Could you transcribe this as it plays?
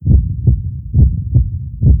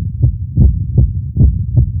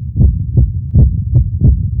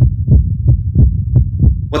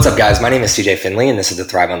What's up, guys? My name is CJ Finley, and this is the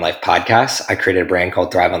Thrive on Life podcast. I created a brand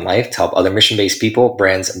called Thrive on Life to help other mission-based people,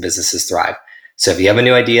 brands, and businesses thrive. So if you have a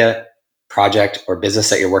new idea, project, or business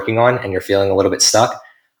that you're working on and you're feeling a little bit stuck,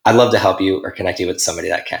 I'd love to help you or connect you with somebody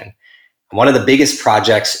that can. One of the biggest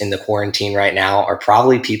projects in the quarantine right now are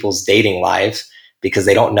probably people's dating lives because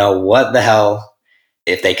they don't know what the hell,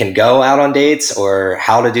 if they can go out on dates or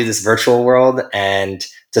how to do this virtual world. And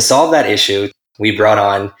to solve that issue, we brought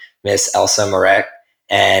on Miss Elsa Marek,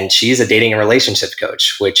 and she's a dating and relationship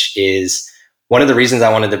coach, which is one of the reasons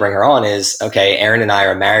I wanted to bring her on is, okay, Aaron and I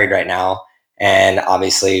are married right now. And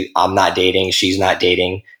obviously I'm not dating, she's not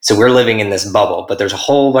dating. So we're living in this bubble, but there's a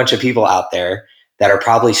whole bunch of people out there that are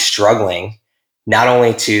probably struggling not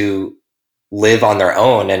only to live on their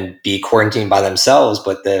own and be quarantined by themselves,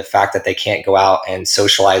 but the fact that they can't go out and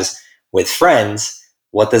socialize with friends,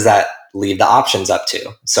 what does that leave the options up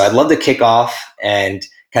to? So I'd love to kick off and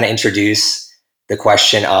kind of introduce the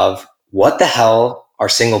question of what the hell are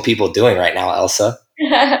single people doing right now, Elsa?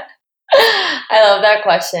 I love that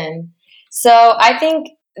question. So I think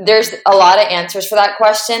there's a lot of answers for that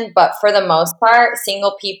question, but for the most part,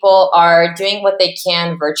 single people are doing what they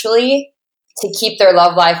can virtually to keep their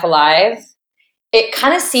love life alive. It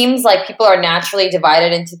kind of seems like people are naturally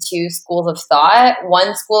divided into two schools of thought.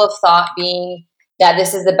 One school of thought being that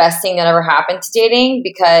this is the best thing that ever happened to dating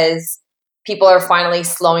because people are finally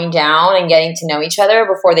slowing down and getting to know each other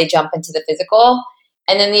before they jump into the physical.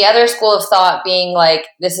 And then the other school of thought being like,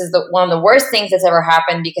 this is one of the worst things that's ever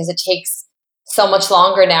happened because it takes so much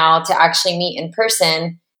longer now to actually meet in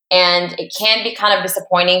person. And it can be kind of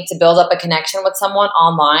disappointing to build up a connection with someone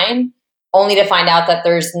online only to find out that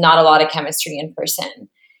there's not a lot of chemistry in person.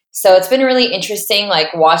 So it's been really interesting, like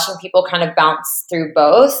watching people kind of bounce through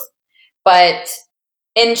both. But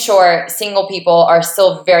in short, single people are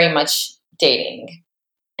still very much dating.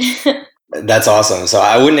 That's awesome. So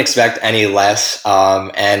I wouldn't expect any less.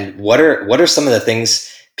 And what are some of the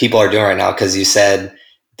things people are doing right now? Because you said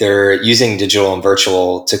they're using digital and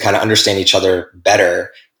virtual to kind of understand each other better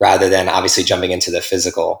rather than obviously jumping into the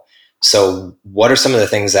physical. So what are some of the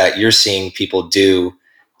things that you're seeing people do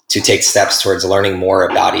to take steps towards learning more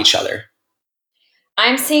about each other?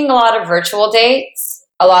 I'm seeing a lot of virtual dates,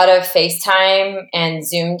 a lot of FaceTime and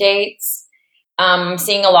Zoom dates. I'm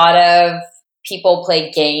seeing a lot of people play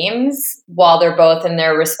games while they're both in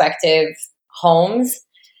their respective homes.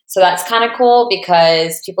 So that's kind of cool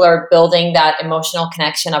because people are building that emotional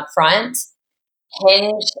connection up front.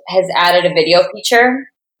 Hinge has added a video feature.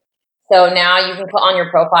 So now you can put on your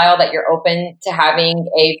profile that you're open to having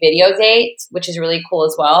a video date, which is really cool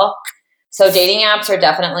as well. So dating apps are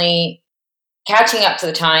definitely catching up to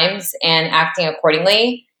the times and acting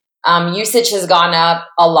accordingly. Usage has gone up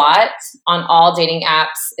a lot on all dating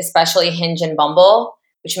apps, especially Hinge and Bumble,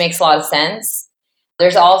 which makes a lot of sense.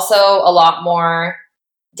 There's also a lot more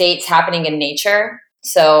dates happening in nature.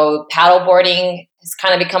 So paddleboarding has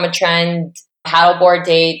kind of become a trend. Paddleboard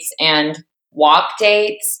dates and walk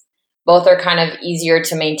dates, both are kind of easier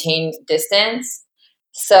to maintain distance.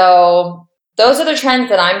 So those are the trends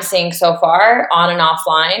that I'm seeing so far on and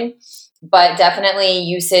offline, but definitely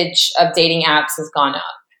usage of dating apps has gone up.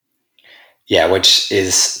 Yeah, which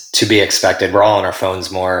is to be expected. We're all on our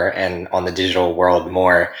phones more and on the digital world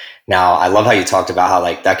more. Now, I love how you talked about how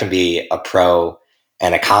like that can be a pro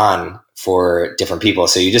and a con for different people.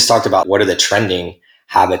 So you just talked about what are the trending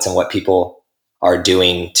habits and what people are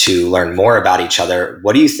doing to learn more about each other.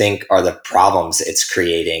 What do you think are the problems it's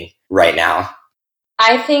creating right now?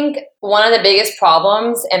 I think one of the biggest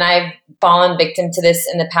problems, and I've fallen victim to this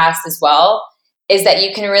in the past as well, is that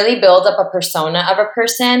you can really build up a persona of a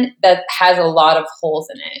person that has a lot of holes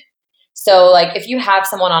in it. So like if you have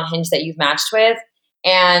someone on Hinge that you've matched with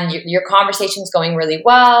and your conversation's going really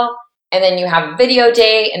well, and then you have a video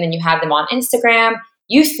date and then you have them on Instagram,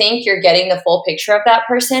 you think you're getting the full picture of that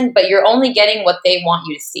person, but you're only getting what they want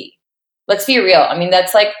you to see. Let's be real. I mean,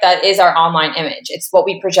 that is our online image. It's what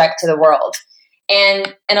we project to the world.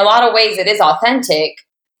 And in a lot of ways it is authentic,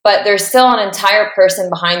 but there's still an entire person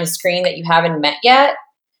behind the screen that you haven't met yet.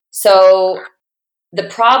 So the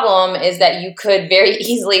problem is that you could very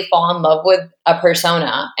easily fall in love with a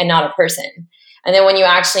persona and not a person. And then when you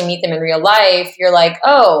actually meet them in real life, you're like,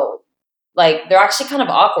 oh, like they're actually kind of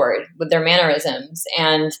awkward with their mannerisms.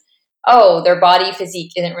 And oh, their body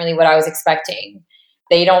physique isn't really what I was expecting.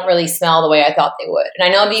 They don't really smell the way I thought they would. And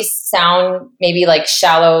I know these sound maybe like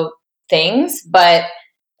shallow things, but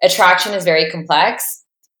attraction is very complex.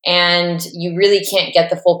 And you really can't get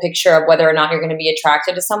the full picture of whether or not you're going to be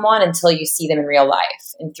attracted to someone until you see them in real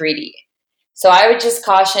life in 3D. So I would just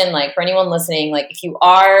caution, like for anyone listening, like if you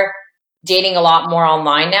are dating a lot more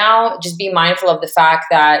online now, just be mindful of the fact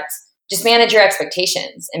that just manage your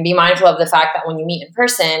expectations and be mindful of the fact that when you meet in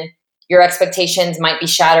person, your expectations might be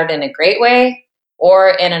shattered in a great way or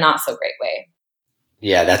in a not so great way.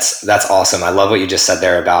 Yeah, that's awesome. I love what you just said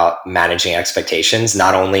there about managing expectations.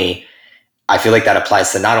 Not only I feel like that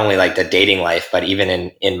applies to not only like the dating life, but even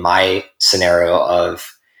in my scenario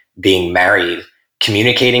of being married,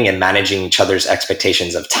 communicating and managing each other's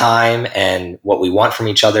expectations of time and what we want from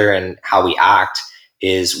each other and how we act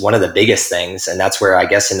is one of the biggest things. And that's where I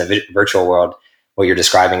guess in the virtual world, what you're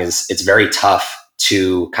describing is it's very tough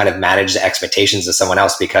to kind of manage the expectations of someone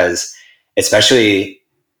else, because especially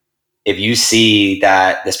if you see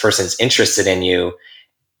that this person's interested in you,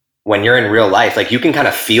 when you're in real life, like you can kind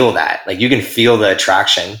of feel that, like you can feel the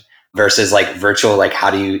attraction versus like virtual, like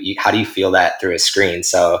how do you feel that through a screen?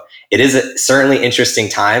 So it is certainly interesting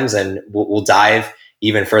times, and we'll dive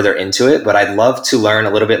even further into it, but I'd love to learn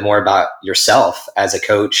a little bit more about yourself as a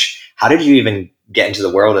coach. How did you even get into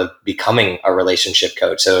the world of becoming a relationship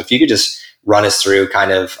coach? So if you could just run us through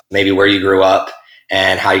kind of maybe where you grew up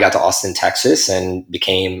and how you got to Austin, Texas and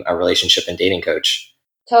became a relationship and dating coach.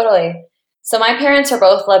 Totally. So my parents are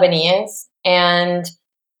both Lebanese, and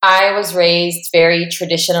I was raised very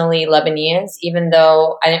traditionally Lebanese, even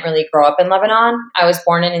though I didn't really grow up in Lebanon. I was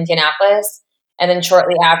born in Indianapolis, and then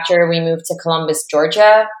shortly after we moved to Columbus,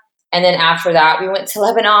 Georgia. And then after that, we went to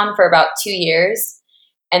Lebanon for about 2 years.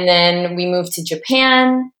 And then we moved to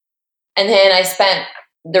Japan. And then I spent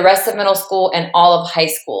the rest of middle school and all of high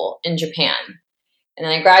school in Japan. And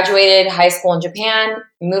then I graduated high school in Japan,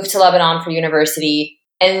 moved to Lebanon for university,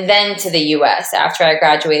 and then to the US after I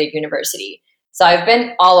graduated university. So I've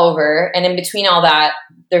been all over. And in between all that,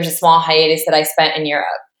 there's a small hiatus that I spent in Europe.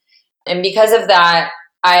 And because of that,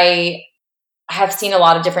 I have seen a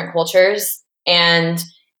lot of different cultures. And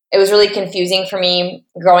it was really confusing for me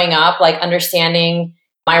growing up, like understanding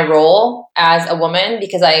my role as a woman,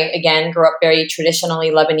 because I, again, grew up very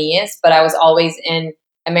traditionally Lebanese, but I was always in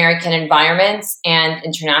American environments and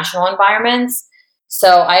international environments.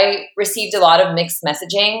 So I received a lot of mixed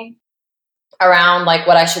messaging around like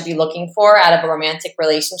what I should be looking for out of a romantic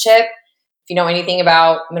relationship. If you know anything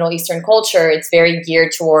about Middle Eastern culture, it's very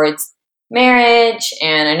geared towards marriage.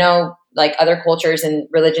 And I know like other cultures and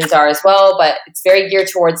religions are as well, but it's very geared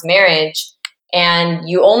towards marriage. And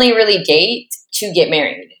you only really date to get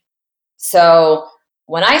married. So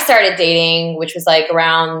when I started dating, which was like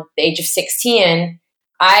around the age of 16,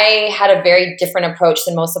 I had a very different approach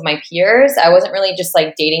than most of my peers. I wasn't really just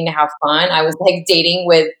like dating to have fun. I was like dating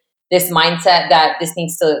with this mindset that this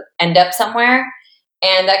needs to end up somewhere.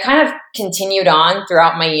 And that kind of continued on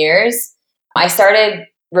throughout my years. I started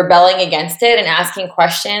rebelling against it and asking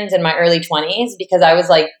questions in my early 20s because I was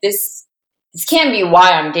like, this can't be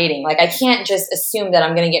why I'm dating. Like, I can't just assume that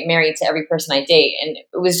I'm going to get married to every person I date. And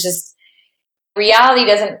it was just, reality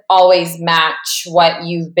doesn't always match what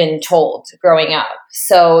you've been told growing up.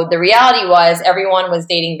 So the reality was everyone was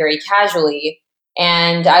dating very casually.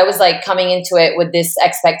 And I was like coming into it with this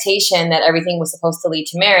expectation that everything was supposed to lead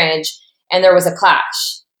to marriage. And there was a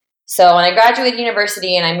clash. So when I graduated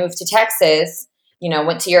university and I moved to Texas,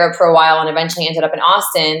 went to Europe for a while and eventually ended up in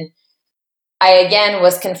Austin, I again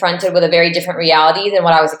was confronted with a very different reality than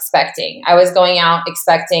what I was expecting. I was going out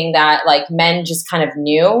expecting that like men just kind of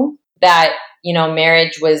knew that,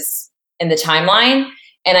 marriage was in the timeline.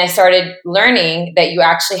 And I started learning that you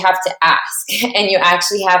actually have to ask and you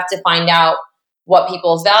actually have to find out what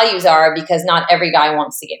people's values are, because not every guy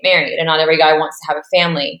wants to get married and not every guy wants to have a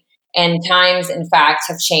family. And times, in fact,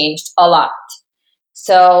 have changed a lot.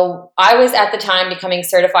 So I was at the time becoming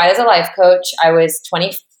certified as a life coach. I was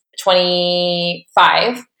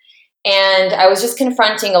 25. And I was just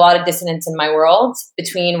confronting a lot of dissonance in my world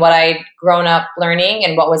between what I'd grown up learning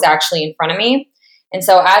and what was actually in front of me. And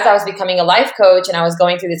so as I was becoming a life coach and I was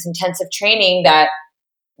going through this intensive training that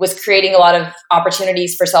was creating a lot of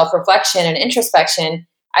opportunities for self-reflection and introspection,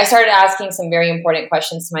 I started asking some very important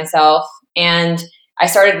questions to myself. And I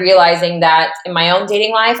started realizing that in my own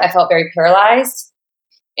dating life, I felt very paralyzed.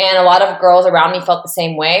 And a lot of girls around me felt the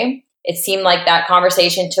same way. It seemed like that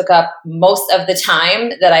conversation took up most of the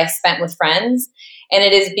time that I spent with friends. And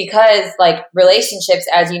it is because like relationships,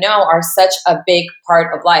 as you know, are such a big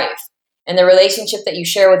part of life. And the relationship that you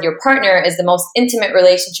share with your partner is the most intimate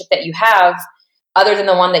relationship that you have, other than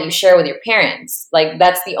the one that you share with your parents. Like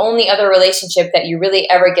that's the only other relationship that you really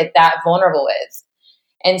ever get that vulnerable with.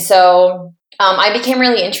 And so I became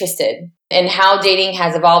really interested in how dating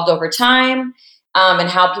has evolved over time, and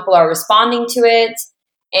how people are responding to it.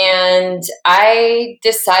 And I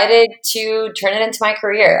decided to turn it into my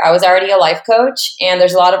career. I was already a life coach, and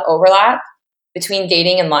there's a lot of overlap between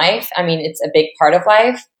dating and life. I mean, it's a big part of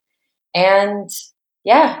life. And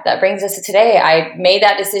yeah, that brings us to today. I made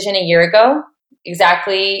that decision a year ago.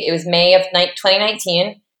 Exactly. It was May of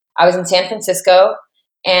 2019. I was in San Francisco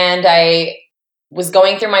and I was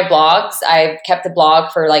going through my blogs. I've kept a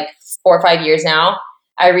blog for like 4 or 5 years now.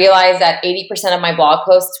 I realized that 80% of my blog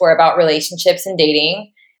posts were about relationships and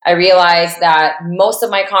dating. I realized that most of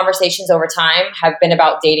my conversations over time have been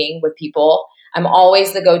about dating with people. I'm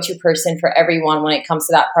always the go-to person for everyone when it comes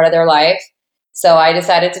to that part of their life. So I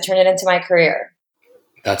decided to turn it into my career.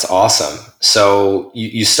 That's awesome. So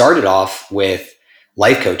you started off with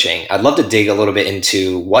life coaching. I'd love to dig a little bit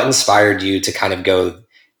into what inspired you to kind of go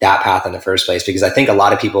that path in the first place, because I think a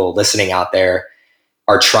lot of people listening out there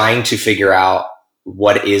are trying to figure out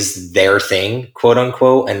what is their thing, quote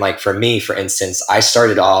unquote. And like for me, for instance, I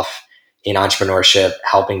started off in entrepreneurship,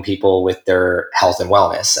 helping people with their health and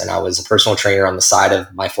wellness. And I was a personal trainer on the side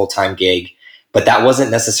of my full-time gig, but that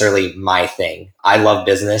wasn't necessarily my thing. I love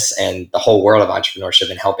business and the whole world of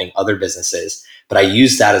entrepreneurship and helping other businesses, but I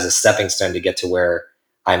used that as a stepping stone to get to where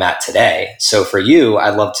I'm at today. So for you,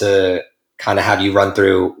 I'd love to kind of have you run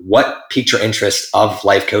through what piqued your interest of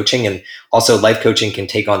life coaching, and also life coaching can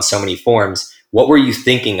take on so many forms. What were you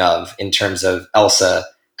thinking of in terms of Elsa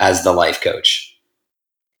as the life coach?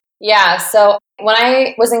 Yeah, so when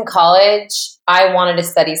I was in college, I wanted to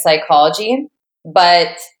study psychology,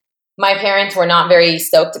 but my parents were not very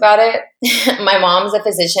stoked about it. My mom's a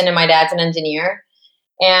physician and my dad's an engineer.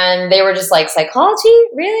 And they were just like, psychology?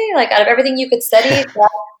 Really? Like, out of everything you could study, that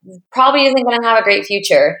probably isn't going to have a great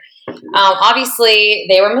future. Obviously,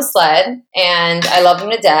 they were misled, and I love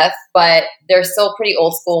them to death, but they're still pretty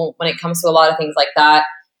old school when it comes to a lot of things like that.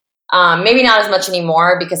 Maybe not as much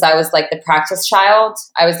anymore because I was like the practice child.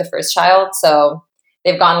 I was the first child, so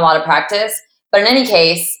they've gotten a lot of practice. But in any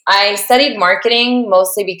case, I studied marketing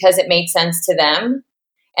mostly because it made sense to them,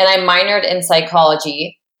 and I minored in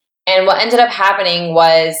psychology. And what ended up happening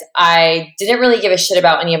was I didn't really give a shit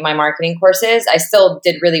about any of my marketing courses. I still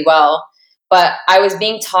did really well, but I was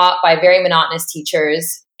being taught by very monotonous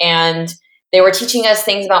teachers, and they were teaching us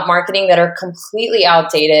things about marketing that are completely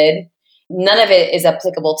outdated. None of it is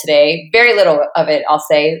applicable today. Very little of it, I'll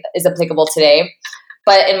say, is applicable today.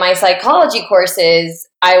 But in my psychology courses,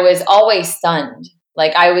 I was always stunned.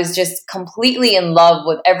 Like, I was just completely in love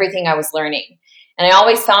with everything I was learning. And I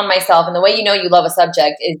always found myself, and the way you know you love a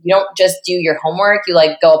subject is you don't just do your homework, you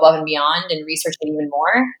like go above and beyond and research it even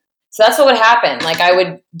more. So that's what would happen. Like, I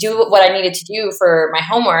would do what I needed to do for my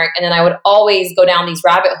homework, and then I would always go down these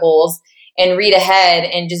rabbit holes and read ahead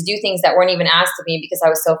and just do things that weren't even asked of me because I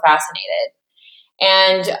was so fascinated.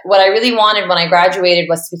 And what I really wanted when I graduated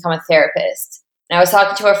was to become a therapist. And I was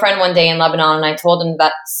talking to a friend one day in Lebanon, and I told him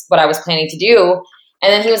that's what I was planning to do.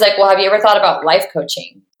 And then he was like, well, have you ever thought about life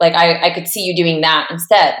coaching? Like, I could see you doing that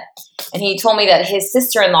instead. And he told me that his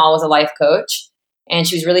sister-in-law was a life coach, and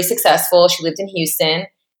she was really successful. She lived in Houston.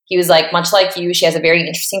 He was like, much like you, she has a very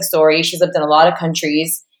interesting story. She's lived in a lot of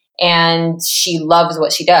countries, and she loves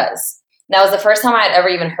what she does. And that was the first time I had ever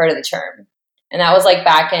even heard of the term. And that was like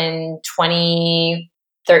back in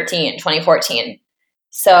 2014.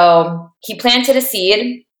 So he planted a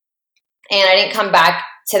seed, and I didn't come back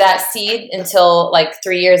to that seed until like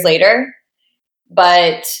 3 years later.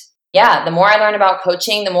 But yeah, the more I learned about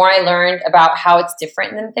coaching, the more I learned about how it's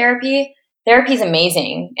different than therapy. Therapy is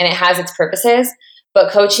amazing and it has its purposes,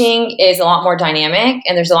 but coaching is a lot more dynamic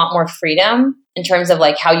and there's a lot more freedom in terms of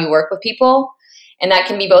like how you work with people. And that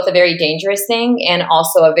can be both a very dangerous thing and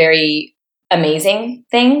also a very amazing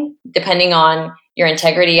thing, depending on your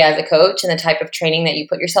integrity as a coach and the type of training that you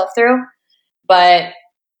put yourself through. But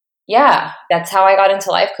yeah, that's how I got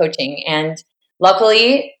into life coaching. And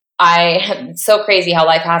luckily, it's so crazy how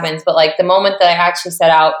life happens. But like the moment that I actually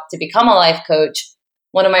set out to become a life coach,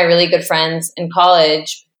 one of my really good friends in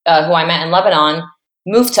college, who I met in Lebanon,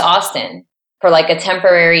 moved to Austin for like a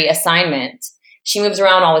temporary assignment. She moves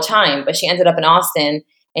around all the time, but she ended up in Austin,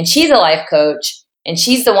 and she's a life coach. And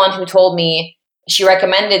she's the one who told me, she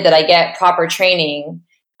recommended that I get proper training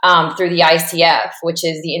through the ICF, which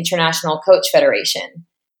is the International Coach Federation.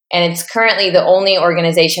 And it's currently the only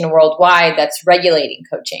organization worldwide that's regulating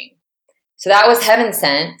coaching. So that was heaven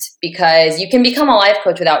sent, because you can become a life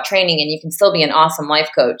coach without training and you can still be an awesome life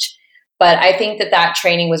coach. But I think that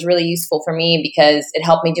training was really useful for me because it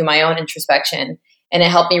helped me do my own introspection, and it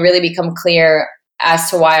helped me really become clear as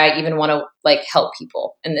to why I even want to like help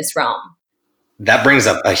people in this realm. That brings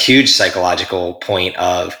up a huge psychological point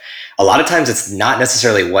of, a lot of times it's not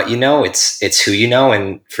necessarily what you know, it's who you know.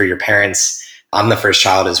 And for your parents, I'm the first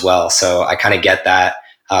child as well. So I kind of get that,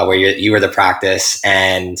 where you were the practice,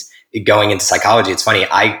 and going into psychology, it's funny.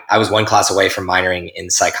 I was one class away from minoring in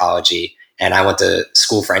psychology, and I went to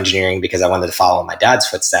school for engineering because I wanted to follow in my dad's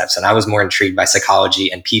footsteps. And I was more intrigued by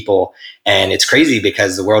psychology and people. And it's crazy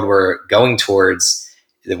because the world we're going towards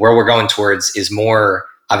is more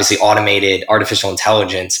obviously automated, artificial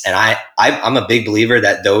intelligence. And I'm a big believer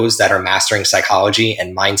that those that are mastering psychology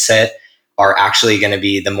and mindset are actually going to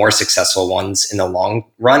be the more successful ones in the long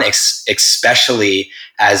run, especially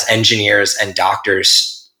as engineers and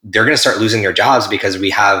doctors. They're going to start losing their jobs because we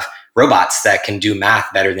have robots that can do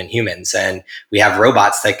math better than humans. And we have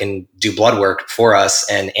robots that can do blood work for us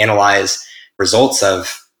and analyze results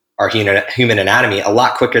of our human anatomy a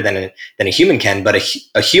lot quicker than a human can. But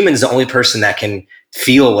a human is the only person that can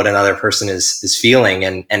feel what another person is feeling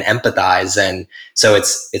and empathize. And so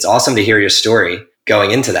it's awesome to hear your story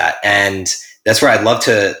going into that. And that's where I'd love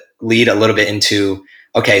to lead a little bit into,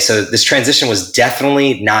 okay, so this transition was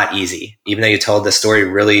definitely not easy, even though you told the story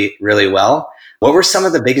really, really well. What were some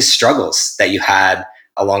of the biggest struggles that you had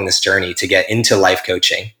along this journey to get into life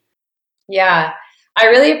coaching? Yeah, I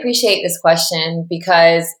really appreciate this question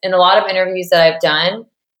because in a lot of interviews that I've done,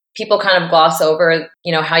 people kind of gloss over,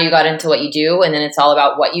 how you got into what you do, and then it's all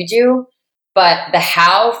about what you do. But the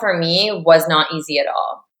how for me was not easy at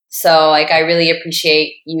all. So I really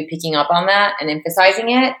appreciate you picking up on that and emphasizing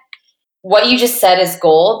it. What you just said is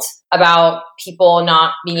gold about people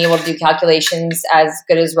not being able to do calculations as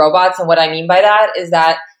good as robots. And what I mean by that is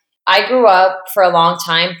that I grew up for a long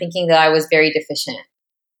time thinking that I was very deficient.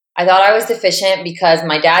 I thought I was deficient because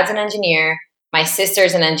my dad's an engineer, my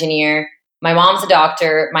sister's an engineer, my mom's a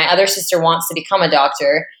doctor, my other sister wants to become a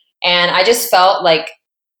doctor. And I just felt like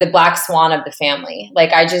the black swan of the family.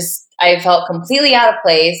 I felt completely out of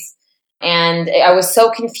place. And I was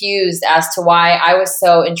so confused as to why I was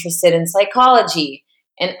so interested in psychology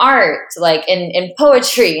and art, in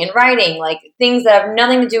poetry and writing, things that have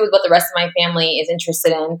nothing to do with what the rest of my family is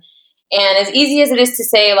interested in. And as easy as it is to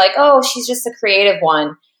say, oh, she's just a creative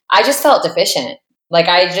one, I just felt deficient.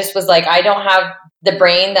 I just was I don't have the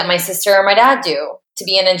brain that my sister or my dad do to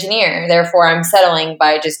be an engineer. Therefore, I'm settling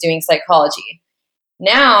by just doing psychology.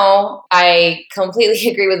 Now, I completely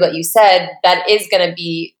agree with what you said. That is going to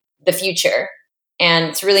be the future. And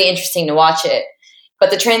it's really interesting to watch it. But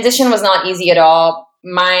the transition was not easy at all.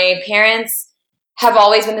 My parents have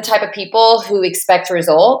always been the type of people who expect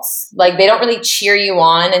results. They don't really cheer you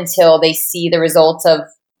on until they see the results of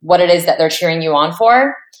what it is that they're cheering you on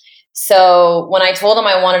for. So when I told them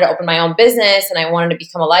I wanted to open my own business and I wanted to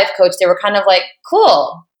become a life coach, they were kind of like,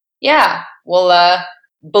 cool. Yeah, we'll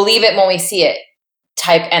believe it when we see it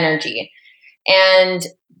type energy. And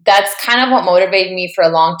that's kind of what motivated me for a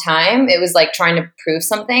long time. It was trying to prove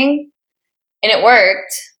something, and it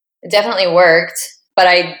worked. It definitely worked, but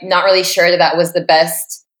I'm not really sure that was the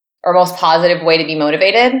best or most positive way to be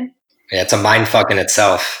motivated. Yeah, it's a mind fuck in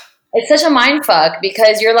itself. It's such a mind fuck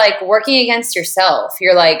because you're working against yourself.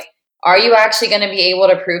 You're are you actually going to be able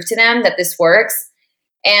to prove to them that this works?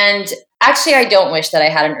 And actually, I don't wish that I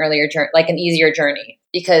had an earlier journey, an easier journey,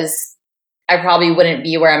 because I probably wouldn't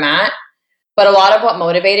be where I'm at. But a lot of what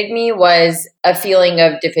motivated me was a feeling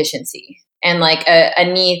of deficiency and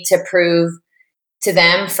a need to prove to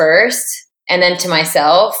them first and then to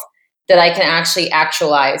myself that I can actually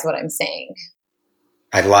actualize what I'm saying.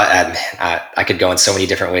 I could go in so many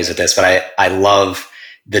different ways with this, but I love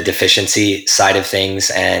the deficiency side of things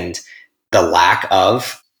and the lack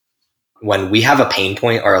of. When we have a pain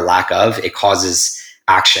point or a lack of, it causes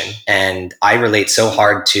action. And I relate so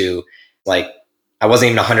hard to I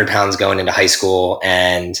wasn't even 100 pounds going into high school,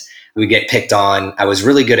 and we get picked on. I was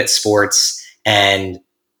really good at sports and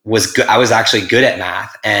I was actually good at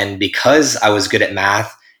math. And because I was good at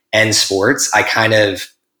math and sports, I kind of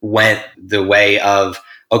went the way of,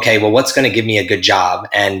 okay, well, what's going to give me a good job?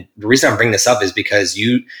 And the reason I'm bringing this up is because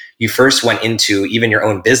you first went into even your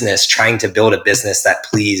own business, trying to build a business that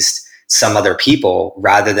pleased some other people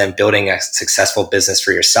rather than building a successful business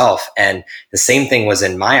for yourself. And the same thing was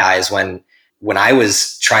in my eyes when I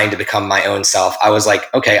was trying to become my own self. I was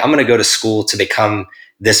like, okay, I'm going to go to school to become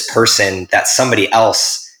this person that somebody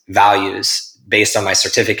else values based on my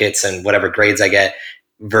certificates and whatever grades I get,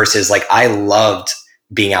 versus I loved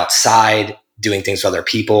being outside, doing things with other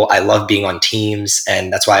people. I love being on teams.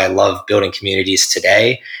 And that's why I love building communities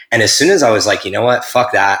today. And as soon as I was like, you know what,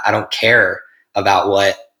 fuck that. I don't care about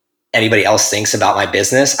what anybody else thinks about my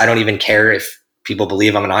business. I don't even care if people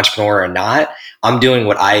believe I'm an entrepreneur or not. I'm doing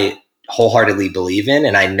what I wholeheartedly believe in.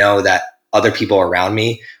 And I know that other people around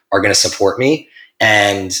me are going to support me.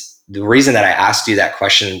 And the reason that I asked you that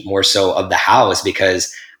question more so of the how is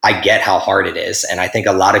because I get how hard it is. And I think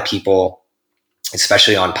a lot of people,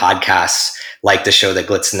 especially on podcasts, like to show the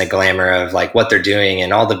glitz and the glamour of like what they're doing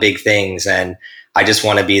and all the big things. And I just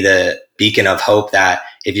want to be the beacon of hope that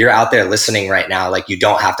if you're out there listening right now, like you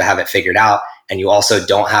don't have to have it figured out. And you also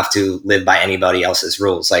don't have to live by anybody else's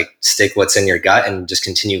rules. Like stick what's in your gut and just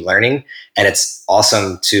continue learning. And it's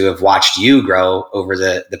awesome to have watched you grow over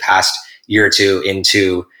the past year or two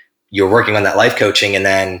into you're working on that life coaching and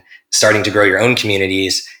then starting to grow your own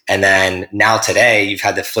communities. And then now today you've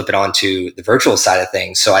had to flip it onto the virtual side of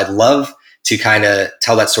things. So I'd love to kind of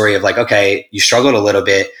tell that story of like, okay, you struggled a little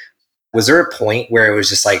bit. Was there a point where it was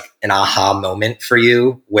just like an aha moment for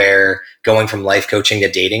you where going from life coaching to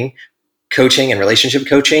dating coaching and relationship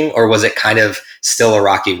coaching, or was it kind of still a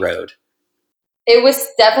rocky road? It was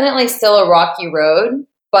definitely still a rocky road,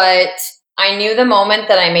 but I knew the moment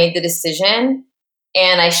that I made the decision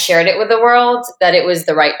and I shared it with the world that it was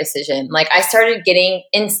the right decision. Like I started getting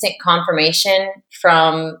instant confirmation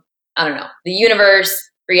from, I don't know, the universe,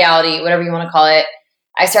 reality, whatever you want to call it.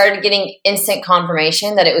 I started getting instant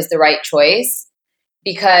confirmation that it was the right choice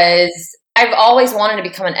because I've always wanted to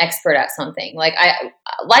become an expert at something. Like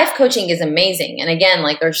life coaching is amazing. And again,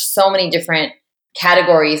 like there's so many different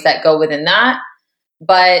categories that go within that.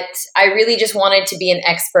 But I really just wanted to be an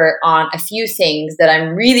expert on a few things that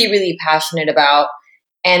I'm really, really passionate about.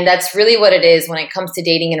 And that's really what it is when it comes to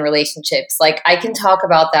dating and relationships. Like I can talk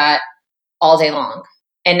about that all day long.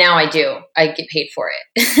 And now I do. I get paid for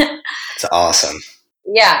it. It's awesome.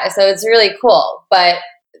 Yeah. So it's really cool. But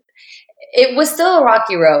it was still a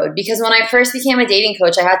rocky road because when I first became a dating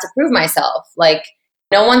coach, I had to prove myself. Like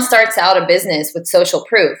no one starts out a business with social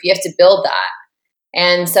proof. You have to build that.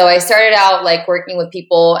 And so I started out like working with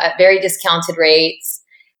people at very discounted rates,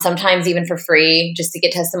 sometimes even for free, just to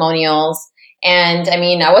get testimonials. And I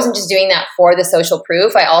mean, I wasn't just doing that for the social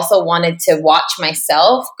proof. I also wanted to watch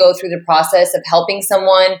myself go through the process of helping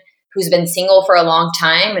someone who's been single for a long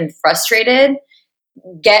time and frustrated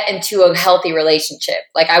get into a healthy relationship.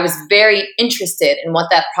 Like I was very interested in what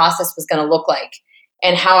that process was going to look like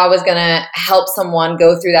and how I was going to help someone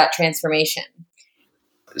go through that transformation.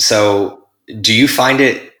 So do you find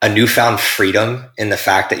it a newfound freedom in the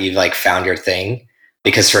fact that you've like found your thing?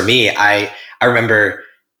 Because for me, I remember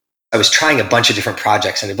I was trying a bunch of different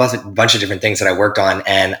projects and a bunch of different things that I worked on.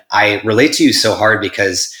 And I relate to you so hard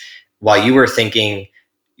because while you were thinking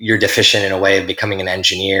you're deficient in a way of becoming an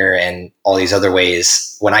engineer and all these other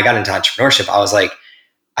ways, when I got into entrepreneurship, I was like,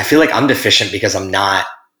 I feel like I'm deficient because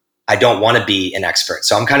I don't want to be an expert.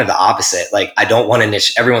 So I'm kind of the opposite. Like, I don't want to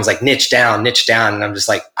niche. Everyone's like, niche down. And I'm just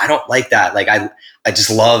like, I don't like that. Like, I just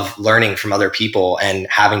love learning from other people and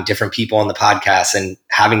having different people on the podcast and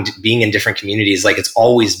being in different communities. Like, it's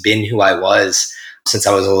always been who I was since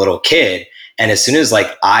I was a little kid. And as soon as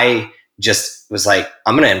like, I just was like,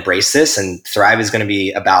 I'm going to embrace this, and Thrive is going to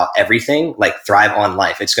be about everything, like Thrive on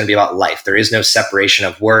Life. It's going to be about life. There is no separation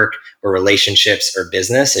of work or relationships or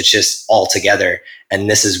business. It's just all together. And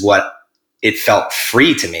this is what it felt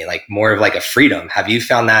free to me, like more of like a freedom. Have you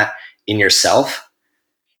found that in yourself?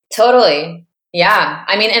 Totally. Yeah.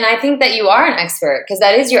 I mean, and I think that you are an expert because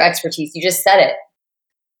that is your expertise. You just said it.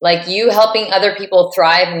 Like you helping other people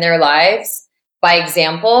thrive in their lives by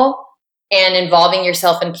example and involving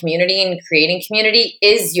yourself in community and creating community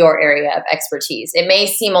is your area of expertise. It may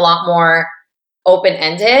seem a lot more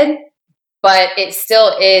open-ended, but it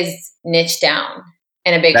still is niche down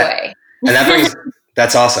in a big way. And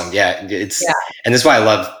that's awesome. Yeah. And this is why I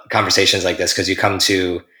love conversations like this, because you come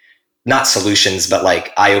to not solutions, but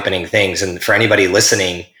like eye-opening things. And for anybody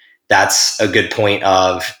listening, that's a good point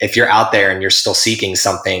of if you're out there and you're still seeking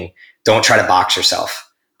something, don't try to box yourself.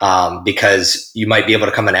 Because you might be able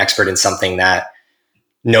to become an expert in something that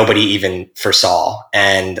nobody even foresaw.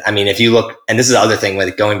 And I mean, if you look, and this is the other thing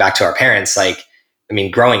with going back to our parents, like, I mean,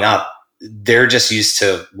 growing up, they're just used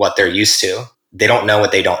to what they're used to. They don't know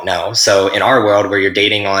what they don't know. So in our world where you're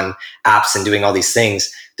dating on apps and doing all these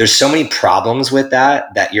things, there's so many problems with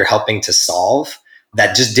that you're helping to solve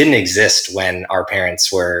that just didn't exist when our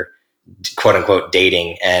parents were quote unquote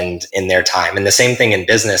dating and in their time. And the same thing in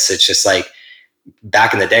business. It's just like,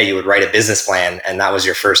 back in the day, you would write a business plan and that was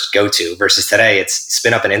your first go-to, versus today it's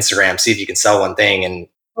spin up an Instagram, see if you can sell one thing and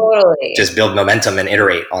totally just build momentum and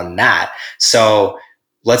iterate on that. So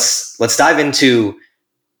let's dive into,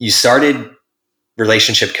 you started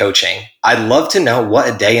relationship coaching. I'd love to know what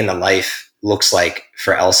a day in the life looks like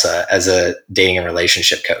for Elsa as a dating and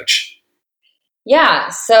relationship coach. Yeah.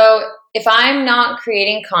 So if I'm not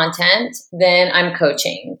creating content, then I'm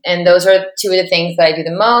coaching. And those are two of the things that I do the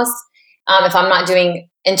most. If I'm not doing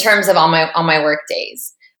in terms of on my work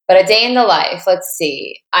days, but a day in the life, let's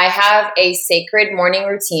see. I have a sacred morning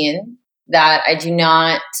routine that I do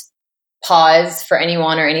not pause for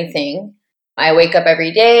anyone or anything. I wake up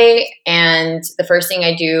every day, and the first thing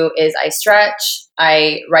I do is I stretch.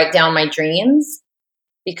 I write down my dreams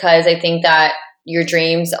because I think that your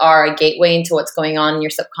dreams are a gateway into what's going on in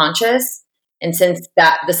your subconscious. And since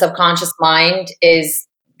that the subconscious mind is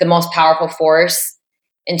the most powerful force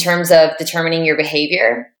in terms of determining your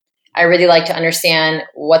behavior, I really like to understand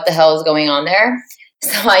what the hell is going on there.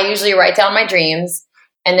 So I usually write down my dreams.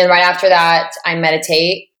 And then right after that, I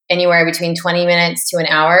meditate anywhere between 20 minutes to an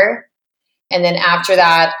hour. And then after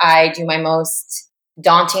that, I do my most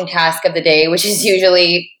daunting task of the day, which is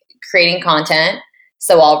usually creating content.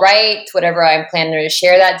 So I'll write whatever I'm planning to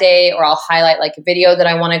share that day, or I'll highlight like a video that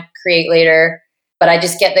I want to create later. But I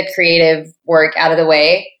just get the creative work out of the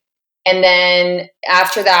way. And then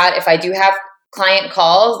after that, if I do have client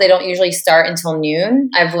calls, they don't usually start until noon.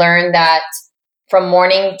 I've learned that from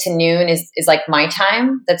morning to noon is like my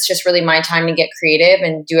time. That's just really my time to get creative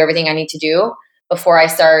and do everything I need to do before I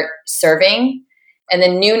start serving. And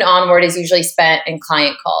then noon onward is usually spent in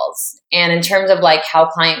client calls. And in terms of like how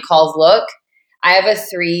client calls look, I have a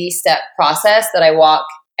 3-step process that I walk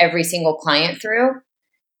every single client through.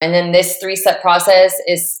 And then this 3-step process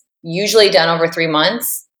is usually done over 3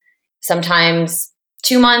 months, sometimes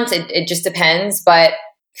 2 months. It just depends. But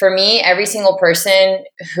for me, every single person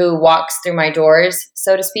who walks through my doors,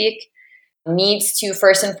 so to speak, needs to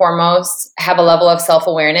first and foremost have a level of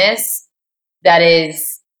self-awareness that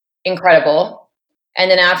is incredible. And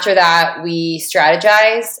then after that, we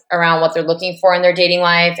strategize around what they're looking for in their dating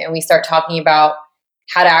life. And we start talking about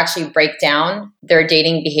how to actually break down their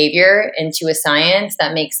dating behavior into a science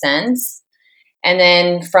that makes sense. And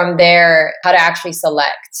then from there, how to actually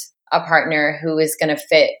select a partner who is going to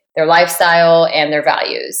fit their lifestyle and their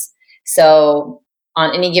values. So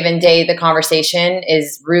on any given day, the conversation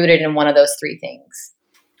is rooted in one of those 3 things.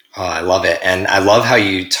 Oh, I love it. And I love how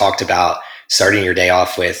you talked about starting your day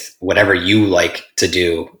off with whatever you like to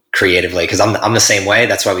do creatively. Cause I'm the same way.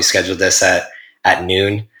 That's why we scheduled this at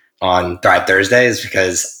noon on Thrive Thursdays,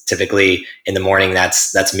 because typically in the morning,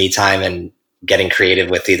 that's me time and getting creative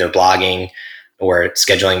with either blogging or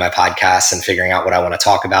scheduling my podcasts and figuring out what I want to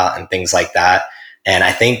talk about and things like that. And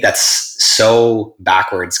I think that's so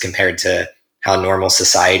backwards compared to how normal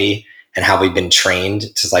society and how we've been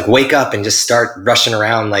trained to like wake up and just start rushing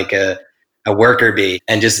around like a worker bee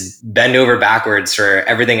and just bend over backwards for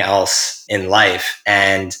everything else in life.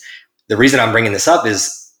 And the reason I'm bringing this up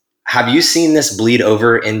is, have you seen this bleed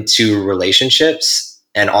over into relationships?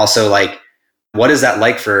 And also like, what is that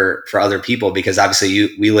like for other people? Because obviously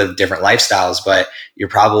we live different lifestyles, but you're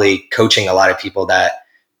probably coaching a lot of people that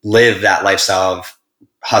live that lifestyle of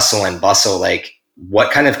hustle and bustle. Like,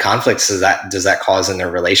 what kind of conflicts does that cause in their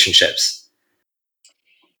relationships?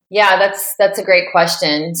 Yeah, that's a great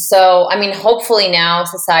question. So, I mean, hopefully now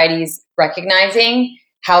society's recognizing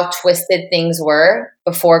how twisted things were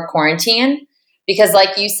before quarantine. Because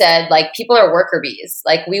like you said, like people are worker bees.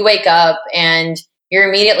 Like we wake up and you're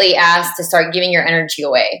immediately asked to start giving your energy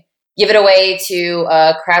away. Give it away to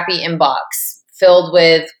a crappy inbox filled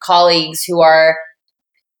with colleagues who are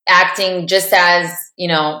acting just as,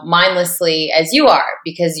 mindlessly as you are,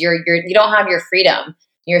 because you don't have your freedom.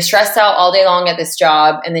 You're stressed out all day long at this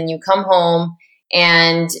job, and then you come home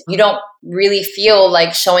and you don't really feel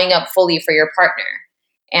like showing up fully for your partner.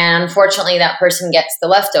 And unfortunately, that person gets the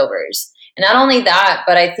leftovers. And not only that,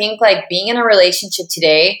 but I think like being in a relationship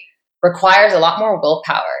today requires a lot more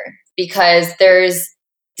willpower, because there's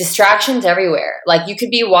distractions everywhere. Like you could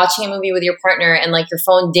be watching a movie with your partner and like your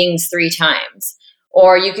phone dings 3 times.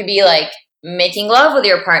 Or you could be like making love with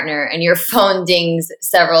your partner and your phone dings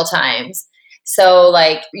several times. So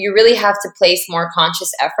like you really have to place more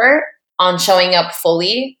conscious effort on showing up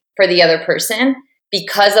fully for the other person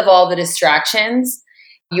because of all the distractions.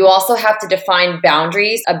 You also have to define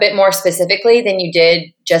boundaries a bit more specifically than you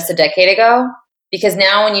did just a decade ago. Because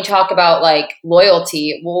now when you talk about like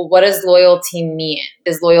loyalty, well, what does loyalty mean?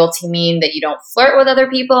 Does loyalty mean that you don't flirt with other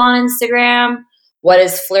people on Instagram? What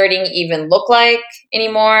does flirting even look like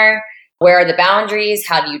anymore? Where are the boundaries?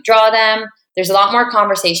 How do you draw them? There's a lot more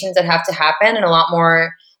conversations that have to happen and a lot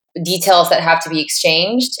more details that have to be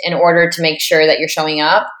exchanged in order to make sure that you're showing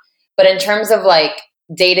up. But in terms of like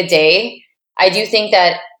day to day, I do think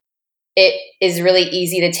that it is really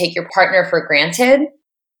easy to take your partner for granted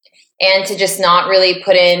and to just not really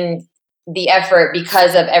put in the effort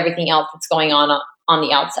because of everything else that's going on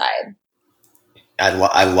the outside.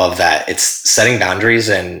 I love that. It's setting boundaries.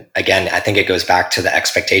 And again, I think it goes back to the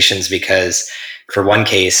expectations, because for one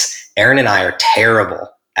case, Erin and I are terrible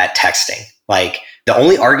at texting. Like the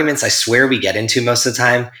only arguments I swear we get into most of the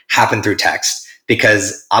time happen through text,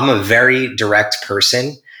 because I'm a very direct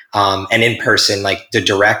person. and in person, like the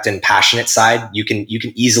direct and passionate side, you can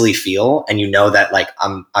easily feel, and you know that like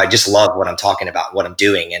I just love what I'm talking about, what I'm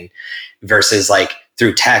doing, and versus like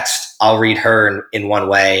through text, I'll read her in one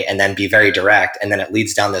way and then be very direct, and then it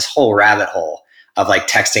leads down this whole rabbit hole of like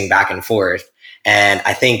texting back and forth. And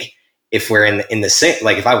I think if we're in the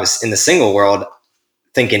like if I was in the single world,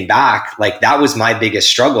 thinking back, like that was my biggest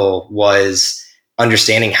struggle, was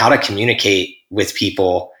understanding how to communicate with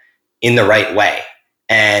people in the right way.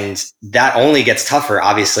 And that only gets tougher,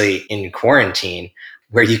 obviously, in quarantine,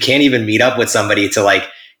 where you can't even meet up with somebody to like,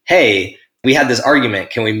 hey, we had this argument.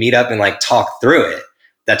 Can we meet up and like talk through it?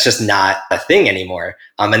 That's just not a thing anymore.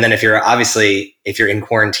 And then if you're in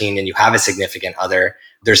quarantine and you have a significant other,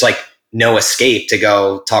 there's like no escape to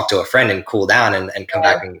go talk to a friend and cool down and come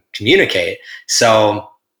back and communicate. So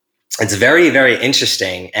it's very, very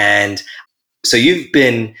interesting. And so you've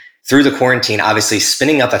been through the quarantine, obviously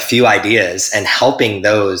spinning up a few ideas and helping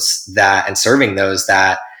those that and serving those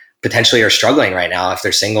that potentially are struggling right now if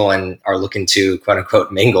they're single and are looking to quote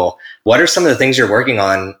unquote mingle. What are some of the things you're working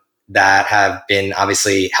on that have been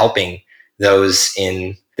obviously helping those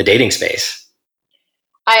in the dating space?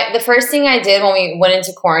 The first thing I did when we went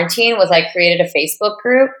into quarantine was I created a Facebook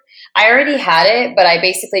group. I already had it, but I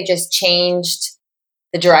basically just changed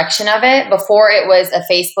the direction of it. Before, it was a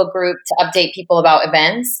Facebook group to update people about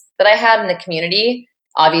events that I had in the community.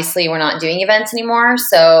 Obviously, we're not doing events anymore,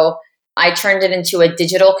 so I turned it into a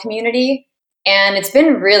digital community, and it's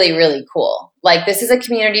been really, really cool. Like, this is a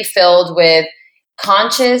community filled with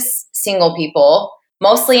conscious single people,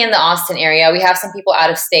 mostly in the Austin area. We have some people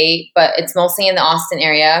out of state, but it's mostly in the Austin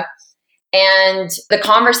area. And the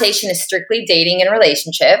conversation is strictly dating and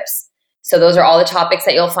relationships. So those are all the topics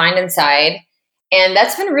that you'll find inside. And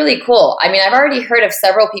that's been really cool. I mean, I've already heard of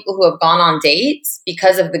several people who have gone on dates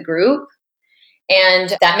because of the group.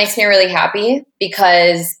 And that makes me really happy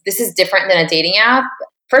because this is different than a dating app.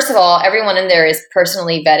 First of all, everyone in there is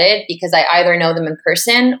personally vetted because I either know them in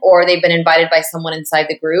person or they've been invited by someone inside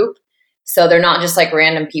the group. So they're not just like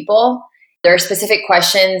random people. There are specific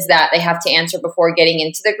questions that they have to answer before getting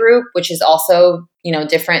into the group, which is also,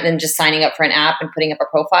 different than just signing up for an app and putting up a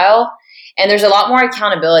profile. And there's a lot more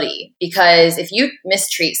accountability because if you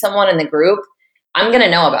mistreat someone in the group, I'm going to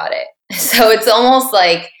know about it. So it's almost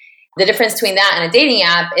like the difference between that and a dating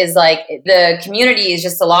app is like the community is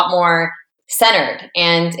just a lot more centered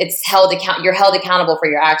and you're held accountable for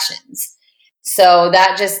your actions. So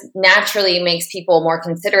that just naturally makes people more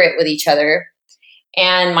considerate with each other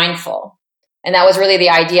and mindful. And that was really the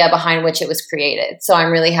idea behind which it was created. So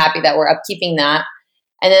I'm really happy that we're upkeeping that.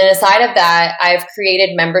 And then aside of that, I've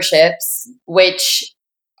created memberships which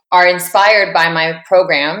are inspired by my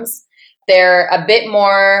programs. They're a bit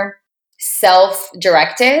more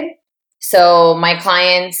self-directed. So my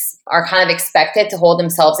clients are kind of expected to hold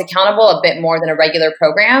themselves accountable a bit more than a regular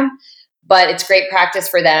program, but it's great practice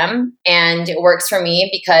for them. And it works for me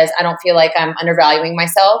because I don't feel like I'm undervaluing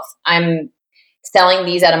myself. I'm selling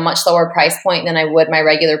these at a much lower price point than I would my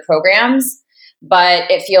regular programs. But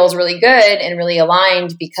it feels really good and really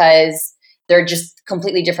aligned because they're just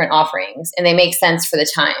completely different offerings and they make sense for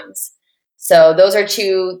the times. So those are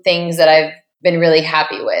two things that I've been really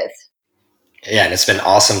happy with. Yeah, and it's been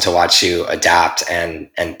awesome to watch you adapt and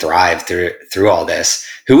thrive through all this.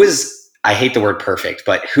 I hate the word perfect,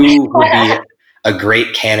 but who would be a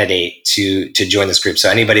great candidate to join this group? So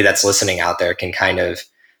anybody that's listening out there can kind of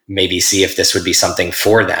maybe see if this would be something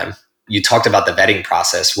for them. You talked about the vetting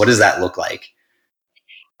process. What does that look like?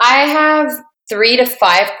 I have 3 to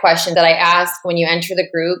 5 questions that I ask when you enter the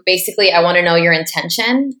group. Basically, I want to know your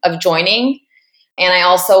intention of joining. And I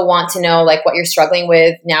also want to know like what you're struggling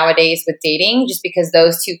with nowadays with dating, just because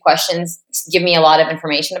those 2 questions give me a lot of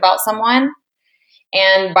information about someone.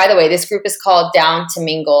 And by the way, this group is called Down to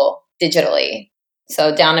Mingle Digitally.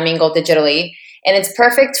 So Down to Mingle Digitally. And it's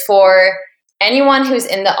perfect for anyone who's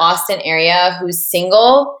in the Austin area who's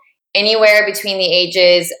single, anywhere between the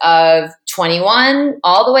ages of 21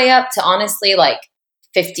 all the way up to honestly like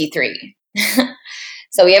 53.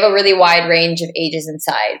 So we have a really wide range of ages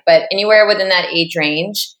inside, but anywhere within that age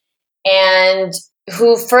range, and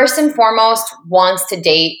who first and foremost wants to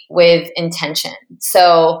date with intention.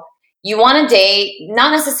 So you want to date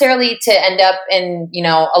not necessarily to end up in,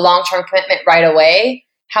 a long-term commitment right away.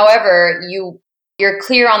 However, you're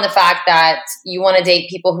clear on the fact that you want to date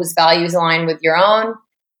people whose values align with your own,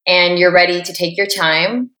 and you're ready to take your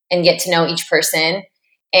time and get to know each person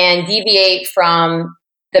and deviate from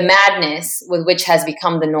the madness with which has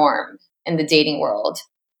become the norm in the dating world.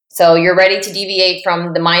 So you're ready to deviate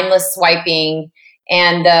from the mindless swiping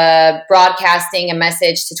and broadcasting a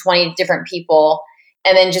message to 20 different people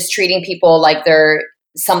and then just treating people like they're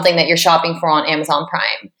something that you're shopping for on Amazon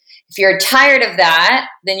Prime. If you're tired of that,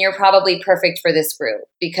 then you're probably perfect for this group,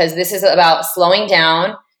 because this is about slowing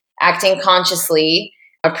down, acting consciously,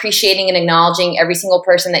 appreciating and acknowledging every single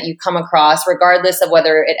person that you come across, regardless of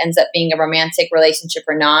whether it ends up being a romantic relationship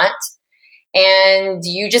or not. And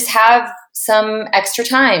you just have some extra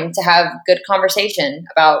time to have good conversation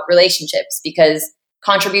about relationships, because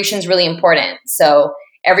contribution is really important. So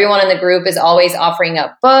everyone in the group is always offering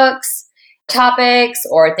up books, topics,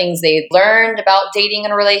 or things they've learned about dating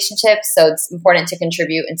in a relationship. So it's important to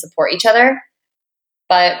contribute and support each other.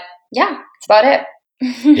 But yeah, that's about it.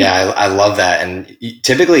 Yeah, I love that. And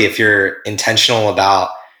typically, if you're intentional about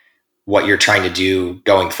what you're trying to do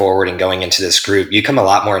going forward and going into this group, you become a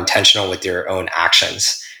lot more intentional with your own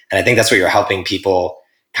actions. And I think that's what you're helping people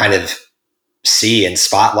kind of see and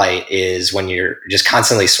spotlight, is when you're just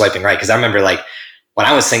constantly swiping right. Because I remember, like, when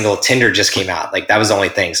I was single, Tinder just came out. Like, that was the only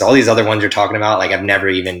thing. So all these other ones you're talking about, like, I've never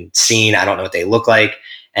even seen. I don't know what they look like.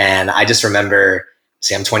 And I just remember,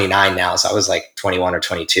 see, I'm 29 now, so I was like 21 or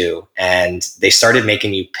 22, and they started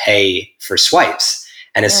making you pay for swipes.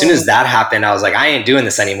 And as soon as that happened, I was like, I ain't doing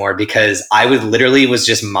this anymore, because I was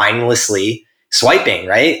just mindlessly swiping,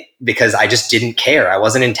 right? Because I just didn't care. I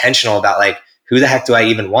wasn't intentional about, like, who the heck do I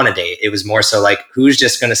even want to date? It was more so like, who's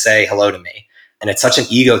just going to say hello to me? And it's such an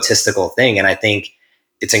egotistical thing. And I think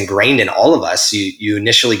it's ingrained in all of us. You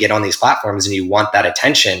initially get on these platforms and you want that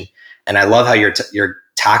attention. And I love how you're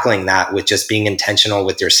tackling that with just being intentional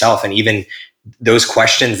with yourself. And even those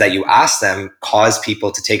questions that you ask them cause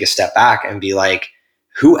people to take a step back and be like,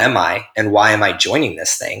 who am I and why am I joining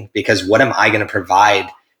this thing? Because what am I going to provide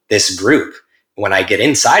this group when I get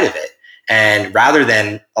inside of it? And rather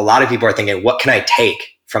than, a lot of people are thinking, what can I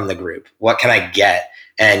take from the group? What can I get?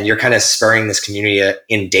 And you're kind of spurring this community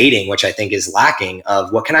in dating, which I think is lacking,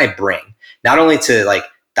 of what can I bring? Not only to, like,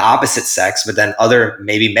 the opposite sex, but then other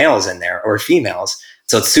maybe males in there or females.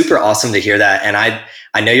 So it's super awesome to hear that. And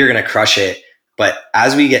I know you're going to crush it. But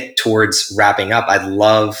as we get towards wrapping up, I'd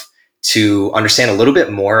love to understand a little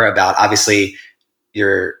bit more about, obviously,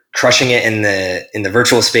 you're crushing it in the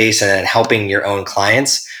virtual space and then helping your own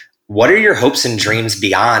clients. What are your hopes and dreams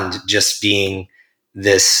beyond just being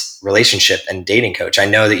this relationship and dating coach? I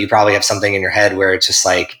know that you probably have something in your head where it's just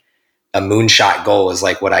like a moonshot goal is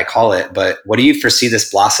like what I call it, but what do you foresee this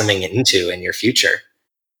blossoming into in your future?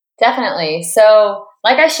 Definitely. So,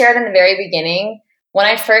 like I shared in the very beginning, when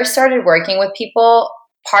I first started working with people,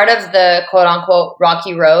 part of the quote unquote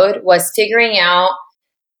rocky road was figuring out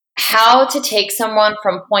how to take someone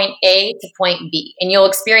from point A to point B. And you'll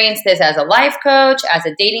experience this as a life coach, as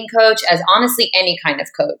a dating coach, as honestly any kind of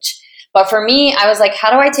coach. But for me, I was like,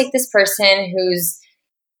 how do I take this person who's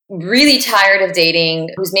really tired of dating,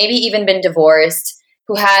 who's maybe even been divorced,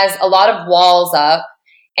 who has a lot of walls up,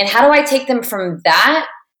 and how do I take them from that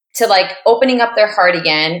to, like, opening up their heart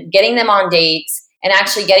again, getting them on dates, and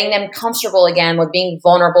actually getting them comfortable again with being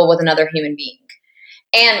vulnerable with another human being?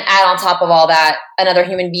 And add on top of all that, another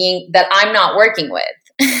human being that I'm not working with.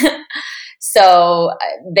 So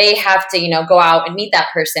they have to, go out and meet that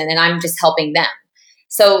person, and I'm just helping them.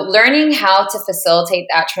 So learning how to facilitate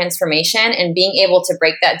that transformation and being able to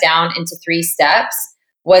break that down into 3 steps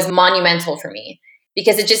was monumental for me,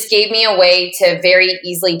 because it just gave me a way to very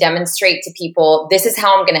easily demonstrate to people, this is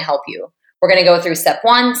how I'm going to help you. We're going to go through step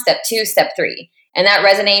 1, step 2, step 3. And that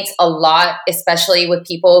resonates a lot, especially with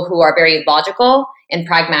people who are very logical and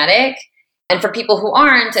pragmatic. And for people who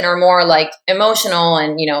aren't and are more like emotional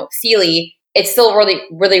and, feely, it still really,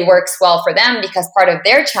 really works well for them, because part of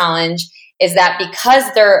their challenge is that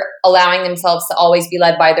because they're allowing themselves to always be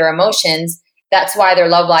led by their emotions, that's why their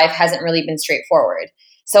love life hasn't really been straightforward.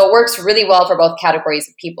 So it works really well for both categories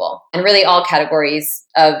of people, and really all categories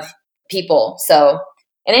of people. So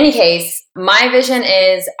in any case, my vision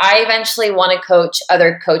is I eventually want to coach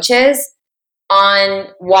other coaches on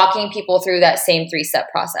walking people through that same 3-step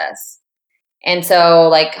process. And so,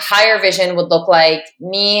 like, higher vision would look like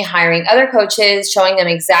me hiring other coaches, showing them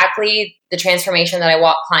exactly the transformation that I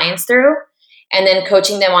walk clients through, and then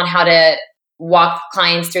coaching them on how to walk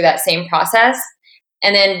clients through that same process.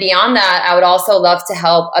 And then beyond that, I would also love to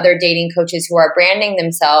help other dating coaches who are branding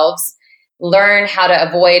themselves learn how to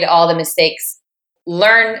avoid all the mistakes,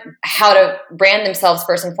 learn how to brand themselves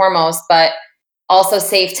first and foremost, but also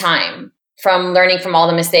save time from learning from all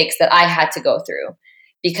the mistakes that I had to go through.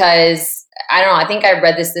 Because I don't know, I think I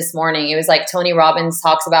read this morning. It was like Tony Robbins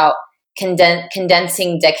talks about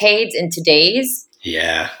condensing decades into days.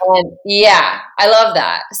 Yeah. And yeah, I love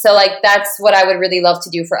that. So, like, that's what I would really love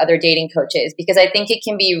to do for other dating coaches, because I think it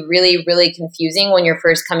can be really, really confusing when you're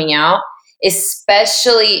first coming out,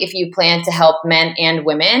 especially if you plan to help men and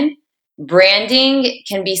women, branding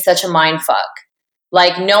can be such a mind fuck.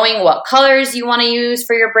 Like knowing what colors you want to use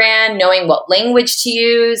for your brand, knowing what language to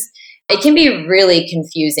use, it can be really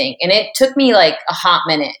confusing. And it took me like a hot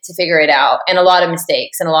minute to figure it out, and a lot of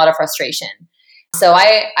mistakes and a lot of frustration. So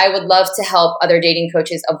I would love to help other dating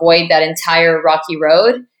coaches avoid that entire rocky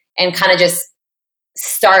road and kind of just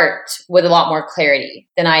start with a lot more clarity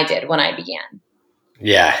than I did when I began.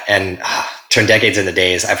 Yeah. And turn decades into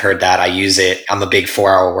days. I've heard that. I use it. I'm a big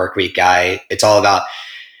 4-hour work week guy. It's all about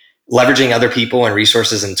leveraging other people and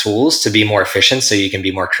resources and tools to be more efficient so you can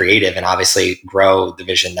be more creative and obviously grow the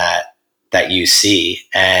vision that you see.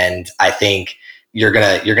 And I think you're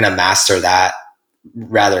going to master that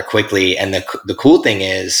rather quickly. And the cool thing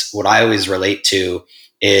is, what I always relate to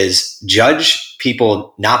is judge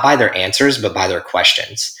people not by their answers, but by their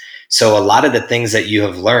questions. So a lot of the things that you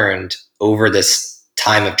have learned over this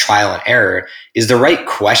time of trial and error is the right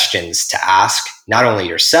questions to ask, not only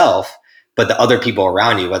yourself, but the other people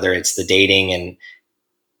around you, whether it's the dating and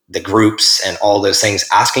the groups and all those things,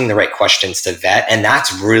 asking the right questions to vet. And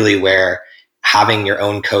that's really where having your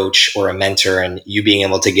own coach or a mentor and you being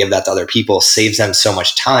able to give that to other people saves them so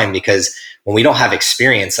much time, because when we don't have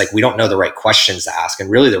experience, like we don't know the right questions to ask. And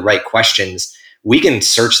really the right questions, we can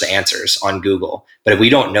search the answers on Google, but if we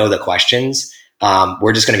don't know the questions,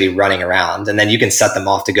 we're just going to be running around. And then you can set them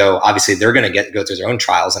off to go. Obviously, they're going to go through their own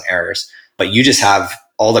trials and errors, but you just have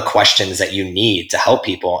all the questions that you need to help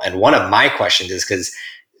people. And one of my questions is, because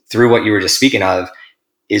through what you were just speaking of,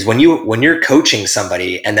 is when you're coaching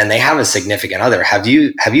somebody and then they have a significant other, have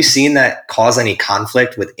you seen that cause any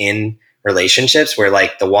conflict within relationships where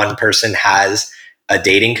like the one person has a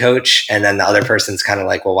dating coach and then the other person's kind of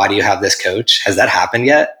like, well, why do you have this coach? Has that happened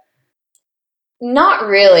yet? Not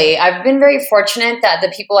really. I've been very fortunate that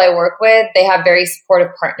the people I work with, they have very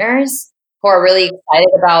supportive partners who are really excited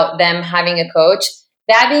about them having a coach.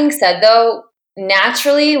 That being said, though,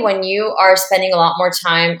 naturally, when you are spending a lot more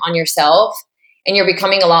time on yourself and you're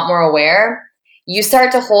becoming a lot more aware, you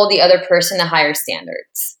start to hold the other person to higher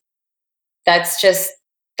standards. That's just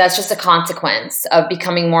a consequence of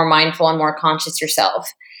becoming more mindful and more conscious yourself.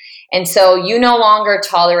 And so you no longer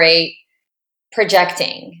tolerate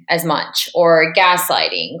projecting as much or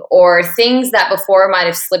gaslighting or things that before might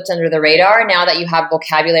have slipped under the radar. Now that you have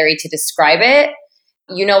vocabulary to describe it,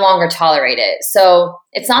 you no longer tolerate it. So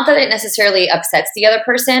it's not that it necessarily upsets the other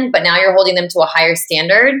person, but now you're holding them to a higher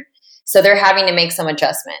standard. So they're having to make some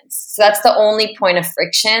adjustments. So that's the only point of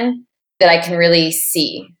friction that I can really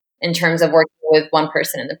see in terms of working with one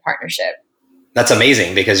person in the partnership. That's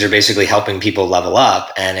amazing, because you're basically helping people level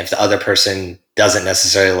up. And if the other person doesn't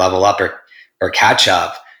necessarily level up or catch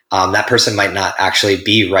up, that person might not actually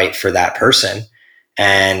be right for that person.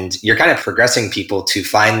 And you're kind of progressing people to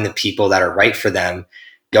find the people that are right for them,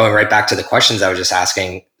 going right back to the questions I was just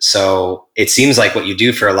asking. So it seems like what you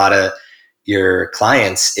do for a lot of your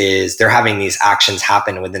clients is they're having these actions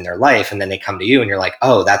happen within their life. And then they come to you and you're like,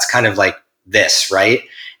 oh, that's kind of like this, right?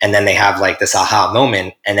 And then they have like this aha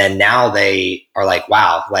moment. And then now they are like,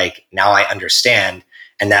 wow, like now I understand.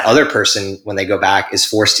 And that other person, when they go back, is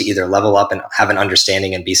forced to either level up and have an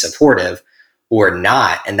understanding and be supportive or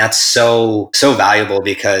not. And that's so valuable,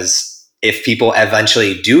 because if people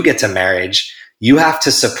eventually do get to marriage, you have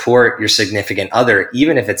to support your significant other,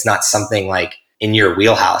 even if it's not something like in your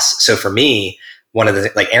wheelhouse. So for me,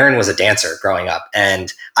 like Aaron was a dancer growing up,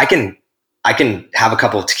 and I can have a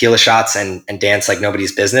couple of tequila shots and dance like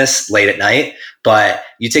nobody's business late at night. But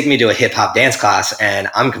you take me to a hip hop dance class and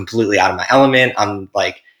I'm completely out of my element. I'm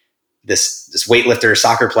like this weightlifter,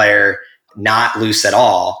 soccer player, not loose at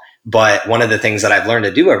all. But one of the things that I've learned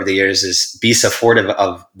to do over the years is be supportive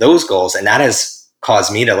of those goals. And that has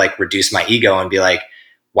caused me to like reduce my ego and be like,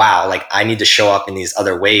 wow, like I need to show up in these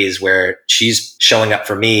other ways where she's showing up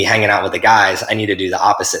for me, hanging out with the guys. I need to do the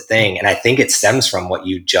opposite thing. And I think it stems from what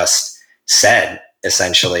you just said,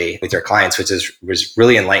 essentially, with your clients, which was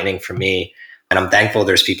really enlightening for me. And I'm thankful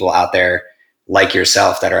there's people out there like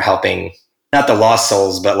yourself that are helping, not the lost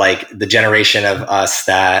souls, but like the generation of us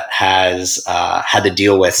that has had to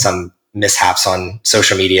deal with some mishaps on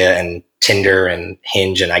social media and Tinder and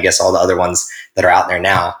Hinge and I guess all the other ones that are out there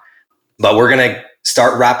now. But we're going to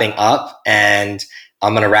start wrapping up, and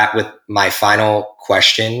I'm going to wrap with my final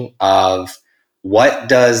question of, what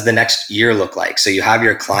does the next year look like? So you have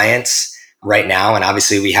your clients right now, and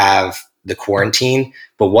obviously we have the quarantine,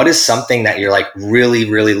 but what is something that you're like really,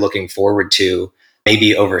 really looking forward to,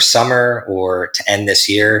 maybe over summer or to end this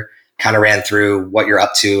year? Kind of ran through what you're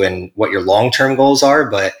up to and what your long-term goals are,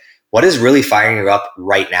 but what is really firing you up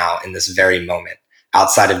right now in this very moment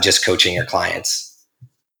outside of just coaching your clients?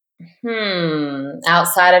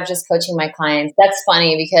 Outside of just coaching my clients. That's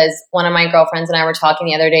funny because one of my girlfriends and I were talking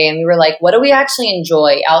the other day and we were like, what do we actually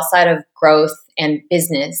enjoy outside of growth and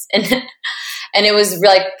business? And it was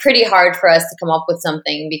like pretty hard for us to come up with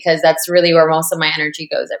something because that's really where most of my energy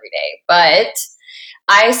goes every day. But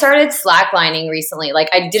I started slacklining recently. Like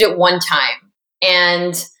I did it one time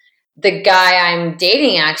and the guy I'm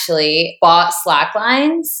dating actually bought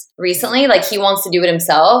Slacklines recently. Like he wants to do it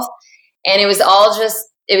himself. And it was all just,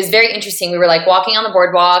 it was very interesting. We were like walking on the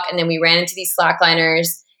boardwalk and then we ran into these slackliners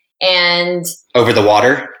and over the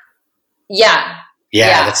water. Yeah.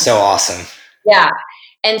 That's so awesome. Yeah.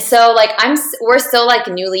 And so like we're still like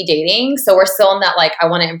newly dating. So we're still in that like, I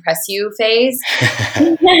want to impress you phase.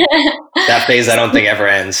 That phase I don't think ever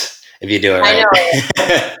ends if you do it right. I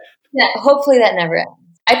know. Yeah, hopefully that never ends.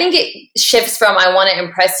 I think it shifts from I want to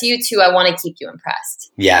impress you to I want to keep you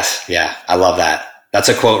impressed. Yes. Yeah. I love that. That's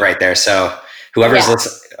a quote right there. So whoever's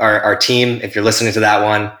our team, if you're listening to that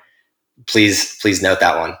one, please note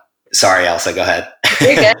that one. Sorry, Elsa, go ahead.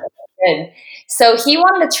 You're good. Good. So he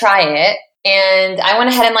wanted to try it and I went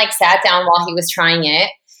ahead and like sat down while he was trying it.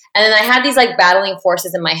 And then I had these like battling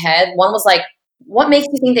forces in my head. One was like, what makes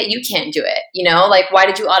you think that you can't do it? You know, like why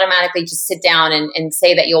did you automatically just sit down and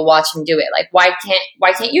say that you'll watch him do it? Like why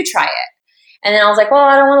can't you try it? And then I was like, well,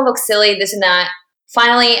 I don't want to look silly, this and that.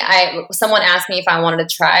 Finally, someone asked me if I wanted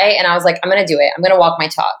to try and I was like, I'm going to do it. I'm going to walk my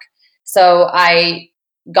talk. So I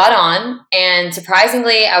got on and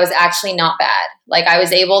surprisingly, I was actually not bad. Like I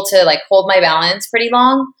was able to like hold my balance pretty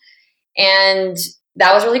long and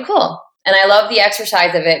that was really cool. And I love the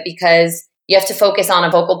exercise of it because you have to focus on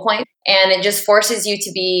a focal point and it just forces you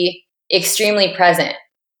to be extremely present.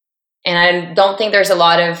 And I don't think there's a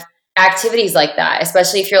lot of activities like that,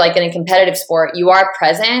 especially if you're like in a competitive sport. You are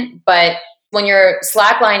present, but when you're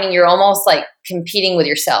slacklining, you're almost like competing with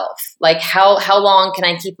yourself. Like how long can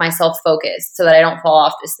I keep myself focused so that I don't fall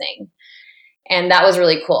off this thing? And that was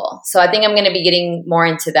really cool. So I think I'm going to be getting more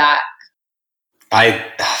into that.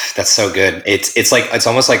 That's so good. It's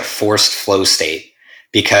almost like forced flow state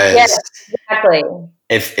because yes, exactly.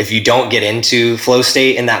 If you don't get into flow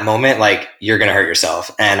state in that moment, like you're going to hurt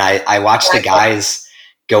yourself. And I watched the guys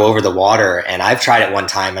go over the water and I've tried it one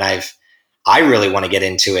time and I really want to get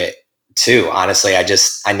into it too. Honestly, I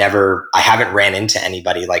haven't ran into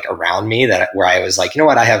anybody like around me where I was like, you know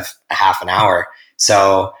what, I have a half an hour.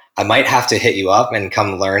 So I might have to hit you up and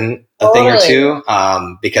come learn a thing or two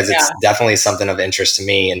because it's definitely something of interest to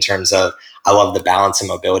me in terms of I love the balance and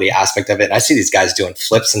mobility aspect of it. And I see these guys doing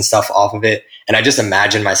flips and stuff off of it. And I just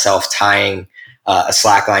imagine myself tying a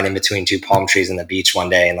slack line in between two palm trees on the beach one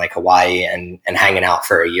day in like Hawaii and hanging out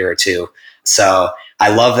for a year or two. So I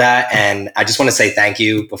love that. And I just want to say thank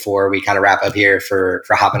you before we kind of wrap up here for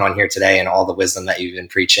hopping on here today and all the wisdom that you've been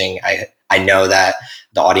preaching. I know that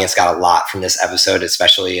the audience got a lot from this episode,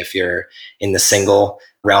 especially if you're in the single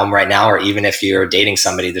realm right now, or even if you're dating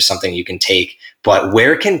somebody, there's something you can take. But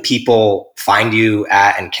where can people find you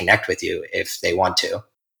at and connect with you if they want to?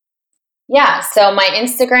 Yeah. So my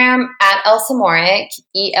Instagram at Elsa Morek,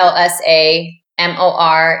 ELSAMORECK.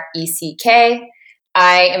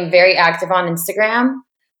 I am very active on Instagram.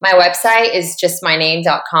 My website is just my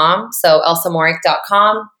name.com. So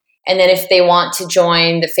elsamorek.com. And then if they want to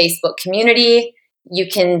join the Facebook community, you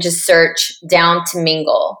can just search Down to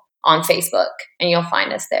Mingle on Facebook and you'll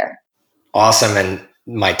find us there. Awesome. And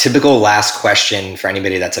my typical last question for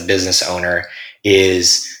anybody that's a business owner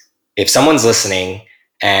is if someone's listening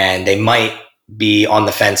and they might be on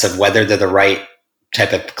the fence of whether they're the right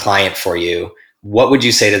type of client for you, what would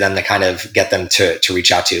you say to them to kind of get them to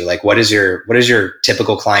reach out to you? Like, what is your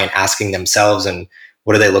typical client asking themselves and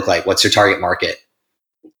what do they look like? What's your target market?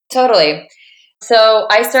 Totally. So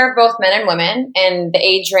I serve both men and women and the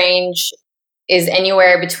age range is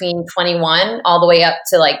anywhere between 21 all the way up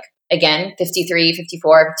to like, again, 53,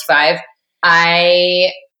 54, 55.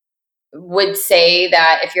 I would say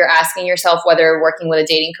that if you're asking yourself whether working with a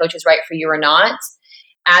dating coach is right for you or not,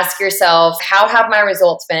 ask yourself, how have my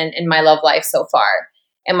results been in my love life so far?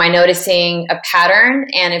 Am I noticing a pattern?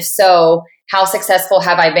 And if so, how successful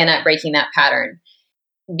have I been at breaking that pattern?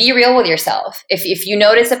 Be real with yourself. If you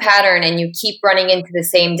notice a pattern and you keep running into the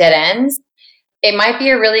same dead ends, it might be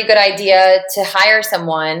a really good idea to hire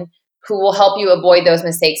someone who will help you avoid those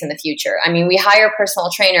mistakes in the future. I mean, we hire personal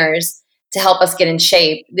trainers to help us get in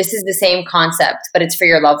shape. This is the same concept, but it's for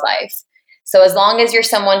your love life. So as long as you're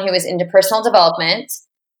someone who is into personal development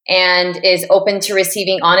and is open to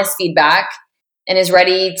receiving honest feedback and is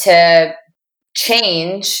ready to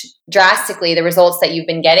change drastically the results that you've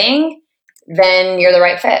been getting, then you're the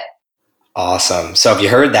right fit. Awesome. So if you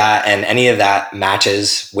heard that and any of that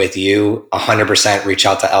matches with you, 100% reach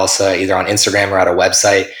out to Elsa either on Instagram or at a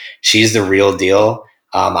website. She's the real deal.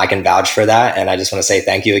 I can vouch for that. And I just want to say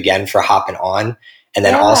thank you again for hopping on. And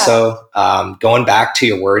then also going back to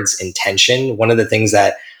your words, intention. One of the things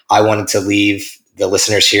that I wanted to leave the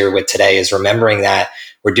listeners here with today is remembering that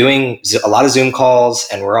we're doing a lot of Zoom calls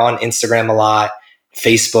and we're on Instagram a lot,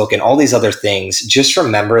 Facebook, and all these other things. Just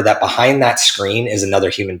remember that behind that screen is another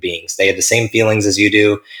human being. They have the same feelings as you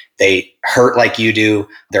do. They hurt like you do.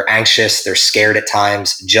 They're anxious. They're scared at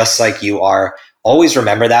times, just like you are. Always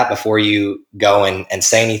remember that before you go and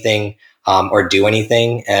say anything or do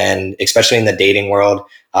anything. And especially in the dating world,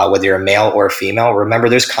 whether you're a male or a female, remember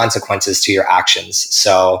there's consequences to your actions.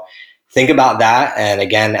 So think about that. And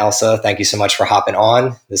again, Elsa, thank you so much for hopping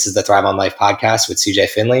on. This is the Thrive on Life podcast with CJ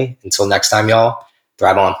Finley. Until next time, y'all.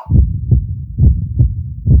 Thrive on.